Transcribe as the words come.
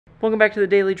Welcome back to the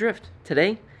Daily Drift. Today,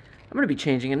 I'm going to be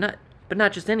changing a nut, but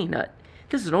not just any nut.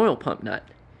 This is an oil pump nut.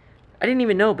 I didn't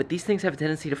even know, but these things have a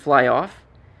tendency to fly off.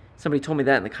 Somebody told me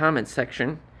that in the comments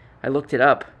section. I looked it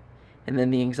up, and then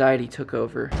the anxiety took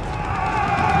over.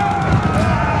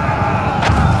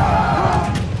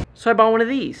 So I bought one of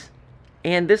these.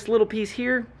 And this little piece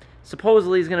here,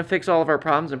 supposedly is going to fix all of our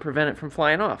problems and prevent it from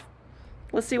flying off.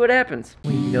 Let's see what happens.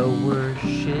 We know we're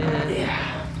shit.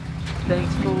 Yeah.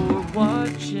 Thanks for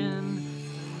watching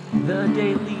the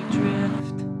Daily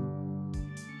Drift.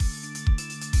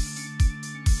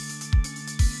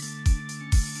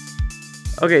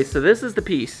 Okay, so this is the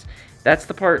piece. That's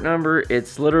the part number.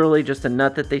 It's literally just a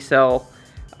nut that they sell.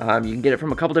 You can get it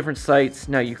from a couple different sites.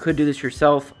 Now, you could do this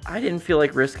yourself. I didn't feel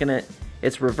like risking it.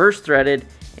 It's reverse threaded,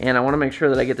 and I want to make sure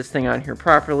that I get this thing on here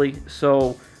properly.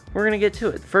 So we're going to get to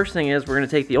it. The first thing is we're going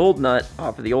to take the old nut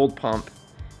off of the old pump,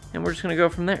 and we're just going to go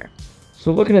from there.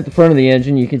 So looking at the front of the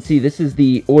engine, you can see this is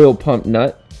the oil pump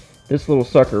nut. This little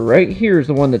sucker right here is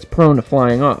the one that's prone to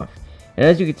flying off. And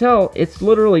as you can tell, it's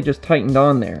literally just tightened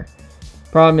on there.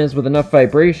 Problem is, with enough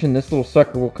vibration, this little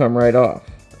sucker will come right off.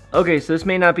 Okay, so this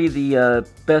may not be the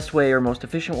best way or most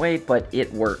efficient way, but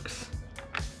it works.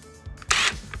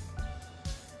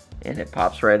 And it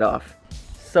pops right off.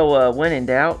 So when in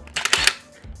doubt,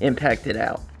 impact it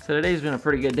out. So today's been a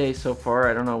pretty good day so far.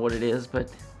 I don't know what it is, but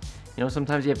you know,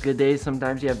 sometimes you have good days,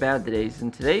 sometimes you have bad days,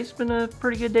 and today's been a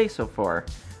pretty good day so far.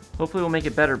 Hopefully we'll make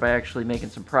it better by actually making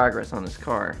some progress on this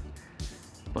car.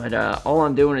 But all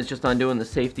I'm doing is just undoing the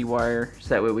safety wire, so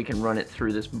that way we can run it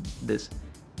through this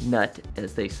nut,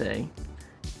 as they say.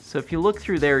 So if you look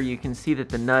through there, you can see that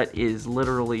the nut is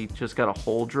literally just got a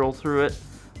hole drilled through it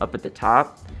up at the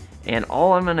top. And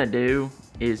all I'm gonna do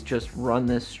is just run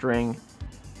this string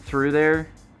through there.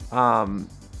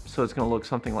 So it's gonna look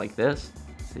something like this.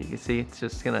 So you can see it's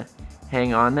just gonna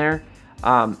hang on there.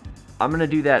 I'm gonna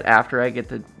do that after I get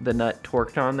the nut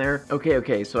torqued on there.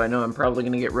 Okay, so I know I'm probably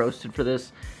gonna get roasted for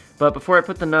this, but before I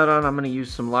put the nut on, I'm gonna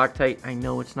use some Loctite. I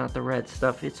know it's not the red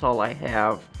stuff, it's all I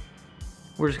have.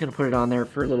 We're just gonna put it on there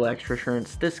for a little extra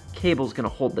assurance. This cable's gonna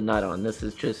hold the nut on. This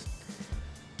is just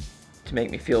to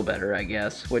make me feel better, I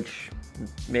guess, which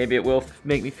maybe it will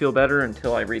make me feel better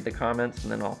until I read the comments,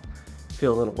 and then I'll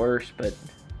feel a little worse, but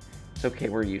it's okay,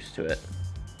 we're used to it.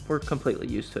 We're completely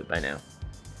used to it by now.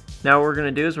 Now what we're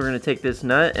going to do is we're going to take this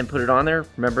nut and put it on there.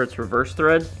 Remember, it's reverse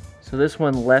thread. So this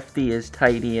one, lefty is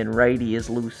tighty and righty is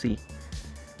loosey.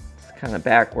 It's kind of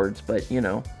backwards, but you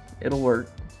know, it'll work.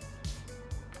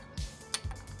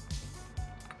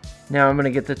 Now I'm going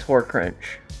to get the torque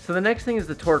wrench. So the next thing is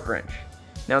the torque wrench.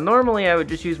 Now normally I would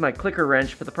just use my clicker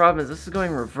wrench, but the problem is this is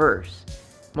going reverse.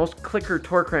 Most clicker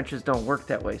torque wrenches don't work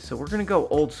that way, so we're going to go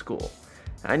old school.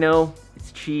 I know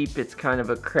it's cheap, it's kind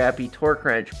of a crappy torque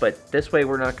wrench, but this way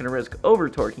we're not going to risk over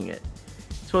torquing it.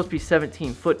 It's supposed to be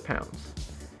 17 foot-pounds,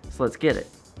 so let's get it.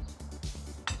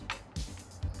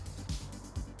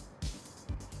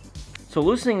 So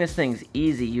loosening this thing's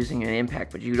easy using an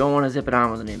impact, but you don't want to zip it on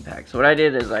with an impact. So what I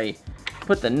did is I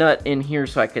put the nut in here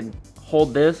so I could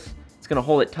hold this. It's going to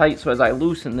hold it tight, so as I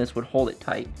loosen this would hold it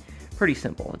tight. Pretty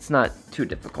simple, it's not too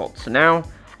difficult. So now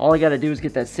all I got to do is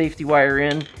get that safety wire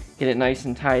in, get it nice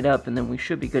and tied up, and then we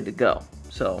should be good to go.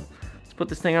 So let's put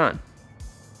this thing on.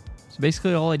 So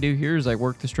basically all I do here is I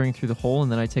work the string through the hole,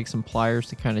 and then I take some pliers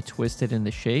to kind of twist it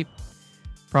into shape.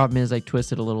 Problem is I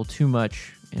twisted a little too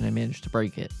much and I managed to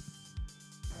break it.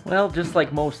 Well, just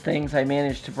like most things, I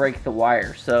managed to break the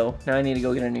wire, so now I need to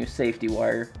go get a new safety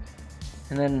wire,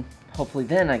 and then hopefully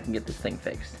then I can get this thing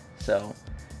fixed. So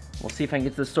we'll see if I can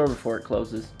get to the store before it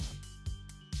closes.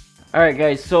 Alright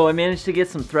guys, so I managed to get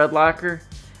some thread locker.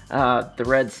 The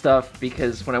red stuff,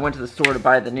 because when I went to the store to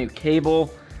buy the new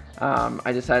cable,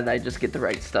 I decided I'd just get the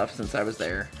right stuff since I was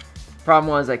there.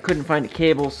 Problem was I couldn't find a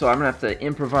cable, so I'm gonna have to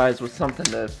improvise with something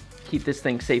to keep this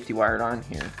thing safety wired on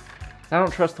here. I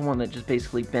don't trust the one that just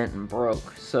basically bent and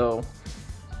broke, so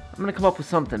I'm gonna come up with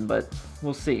something, but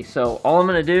we'll see. So all I'm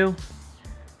gonna do, I'm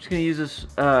just gonna use this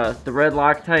the red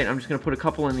Loctite. I'm just gonna put a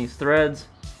couple in these threads,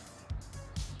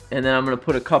 and then I'm gonna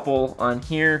put a couple on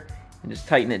here and just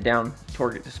tighten it down,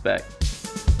 torque it to spec.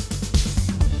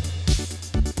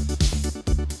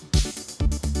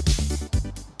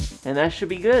 And that should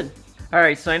be good.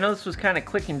 Alright, so I know this was kind of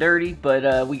quick and dirty,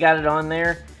 but we got it on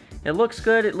there. It looks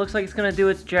good, it looks like it's going to do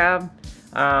its job.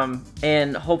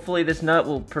 And hopefully this nut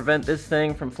will prevent this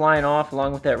thing from flying off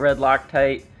along with that red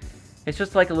Loctite. It's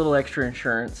just like a little extra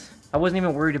insurance. I wasn't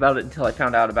even worried about it until I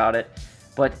found out about it.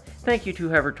 But thank you to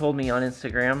whoever told me on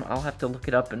Instagram. I'll have to look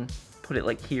it up and put it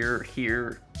like here,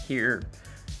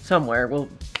 somewhere. We'll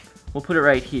put it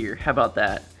right here. How about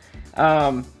that?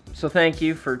 So thank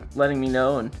you for letting me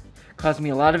know, and Caused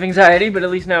me a lot of anxiety, but at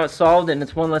least now it's solved and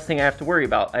it's one less thing I have to worry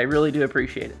about. I really do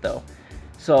appreciate it though.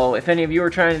 So if any of you are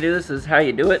trying to do this, this is how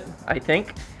you do it, I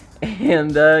think.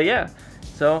 And yeah,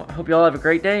 so I hope you all have a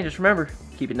great day, and just remember,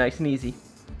 keep it nice and easy.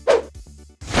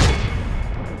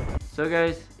 So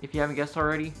guys, if you haven't guessed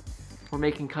already, we're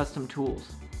making custom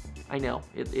tools. I know,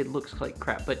 it looks like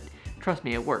crap, but trust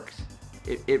me, it works.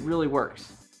 It really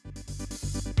works.